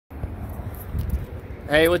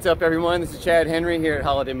Hey, what's up everyone? This is Chad Henry here at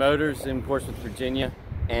Holiday Motors in Portsmouth, Virginia,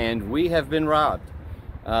 and we have been robbed.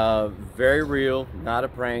 Very real, not a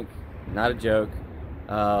prank, not a joke.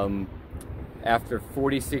 After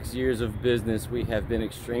 46 years of business, we have been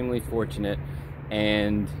extremely fortunate,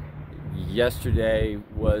 and yesterday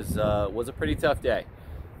was a pretty tough day.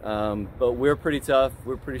 But we're pretty tough,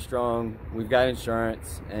 we're pretty strong, we've got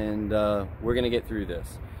insurance, and we're gonna get through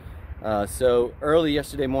this. So early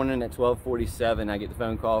yesterday morning at 12:47, I get the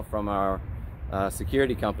phone call from our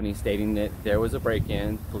security company stating that there was a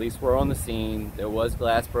break-in. Police were on the scene. There was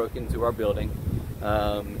glass broken to our building,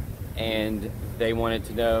 and they wanted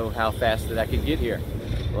to know how fast that I could get here.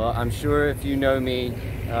 Well, I'm sure if you know me,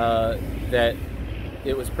 that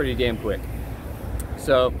it was pretty damn quick.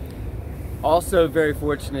 So, also very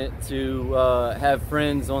fortunate to have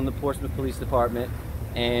friends on the Portsmouth Police Department.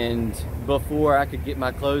 And before I could get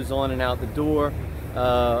my clothes on and out the door,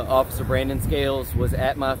 Officer Brandon Scales was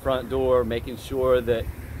at my front door making sure that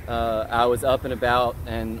I was up and about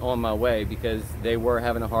and on my way, because they were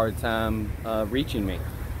having a hard time reaching me.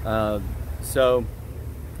 So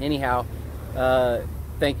anyhow,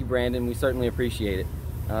 thank you, Brandon. We certainly appreciate it.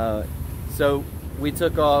 So we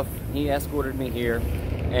took off. He escorted me here,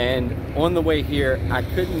 and on the way here I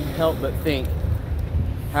couldn't help but think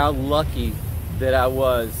how lucky that I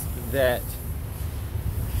was that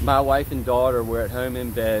my wife and daughter were at home in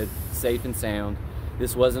bed, safe and sound.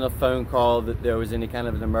 This wasn't a phone call that there was any kind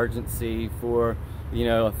of an emergency for, you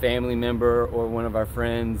know, a family member or one of our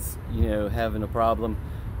friends, you know, having a problem.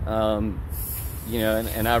 You know,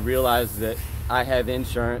 and I realized that I have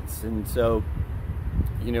insurance, and so,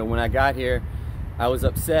 you know, when I got here, I was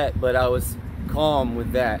upset, but I was calm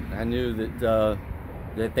with that. I knew that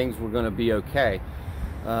that things were going to be okay.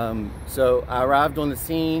 So I arrived on the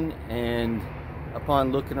scene, and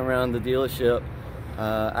upon looking around the dealership,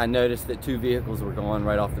 I noticed that 2 vehicles were gone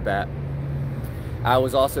right off the bat. I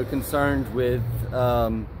was also concerned with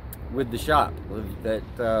the shop,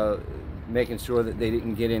 that making sure that they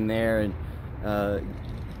didn't get in there, and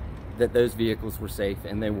that those vehicles were safe,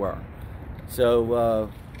 and they were.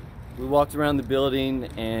 So we walked around the building,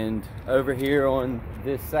 and over here on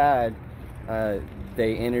this side,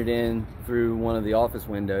 they entered in through one of the office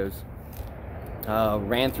windows,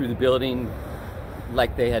 ran through the building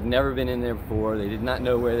like they had never been in there before. They did not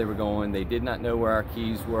know where they were going. They did not know where our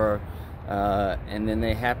keys were. And then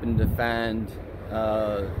they happened to find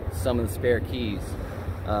some of the spare keys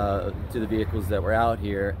to the vehicles that were out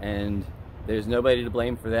here. And there's nobody to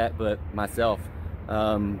blame for that but myself.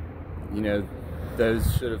 You know,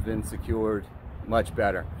 those should have been secured much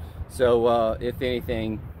better. So if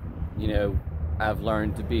anything, you know, I've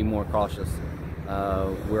learned to be more cautious.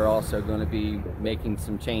 We're also going to be making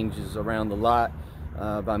some changes around the lot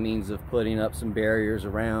by means of putting up some barriers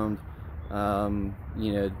around,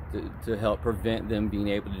 you know, to help prevent them being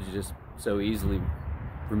able to just so easily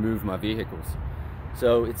remove my vehicles.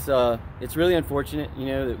 So it's really unfortunate, you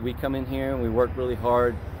know, that we come in here and we work really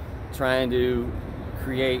hard trying to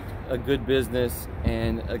create a good business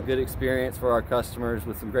and a good experience for our customers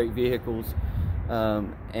with some great vehicles,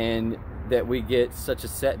 and that we get such a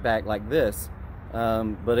setback like this.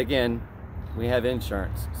 But again, we have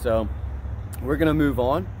insurance, so we're gonna move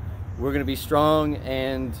on. We're gonna be strong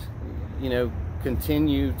and, you know,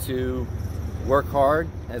 continue to work hard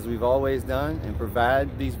as we've always done and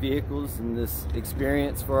provide these vehicles and this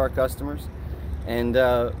experience for our customers. And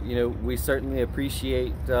you know, we certainly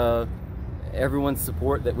appreciate everyone's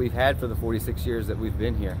support that we've had for the 46 years that we've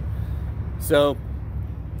been here. So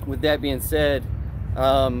with that being said,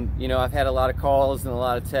 you know, I've had a lot of calls and a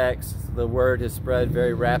lot of texts. The word has spread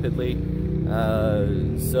very rapidly.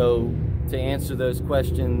 So to answer those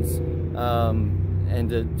questions, and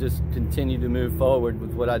to just continue to move forward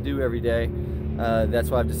with what I do every day, that's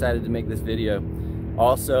why I've decided to make this video.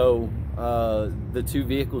 Also, the 2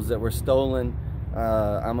 vehicles that were stolen,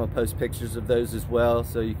 I'm gonna post pictures of those as well,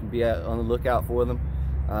 so you can be on the lookout for them.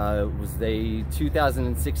 It was the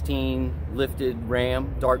 2016 lifted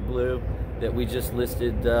Ram, dark blue, that we just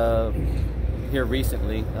listed here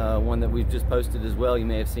recently. One that we've just posted as well, you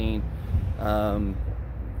may have seen,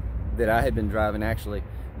 that I had been driving actually.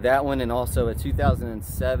 That one, and also a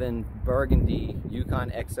 2007 Burgundy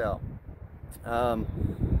Yukon XL.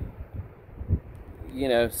 You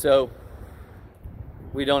know, so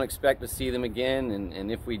we don't expect to see them again,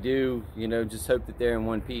 and if we do, you know, just hope that they're in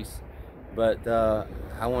one piece. But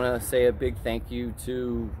I want to say a big thank you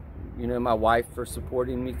to, you know, my wife for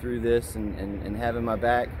supporting me through this and having my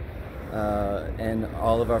back, and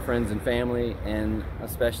all of our friends and family, and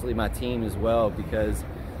especially my team as well, because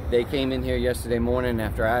they came in here yesterday morning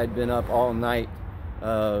after I had been up all night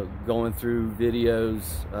going through videos,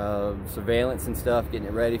 surveillance and stuff, getting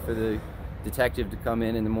it ready for the detective to come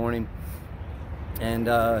in the morning. And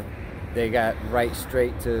they got right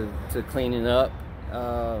straight to cleaning up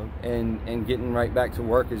and getting right back to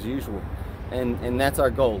work as usual. And that's our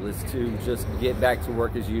goal, is to just get back to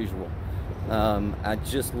work as usual. I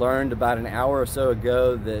just learned about an hour or so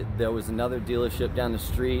ago that there was another dealership down the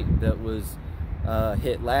street that was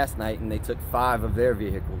hit last night, and they took 5 of their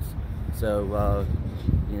vehicles. So,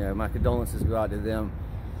 you know, my condolences go out to them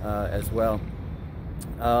as well.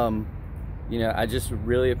 You know, I just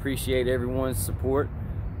really appreciate everyone's support,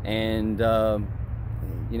 and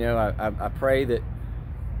you know, I pray that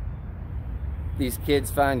these kids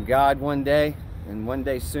find God one day, and one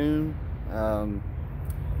day soon.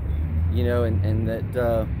 You know, and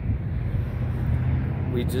that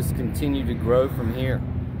we just continue to grow from here.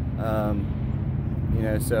 You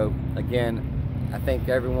know, so again, I thank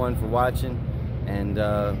everyone for watching, and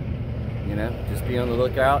you know, just be on the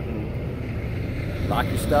lookout and lock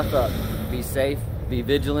your stuff up. Be safe, be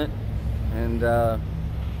vigilant, and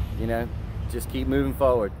you know, just keep moving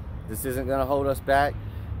forward. This isn't going to hold us back.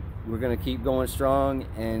 We're going to keep going strong,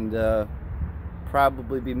 and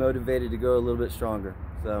probably be motivated to go a little bit stronger.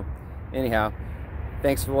 So anyhow,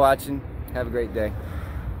 thanks for watching. Have a great day.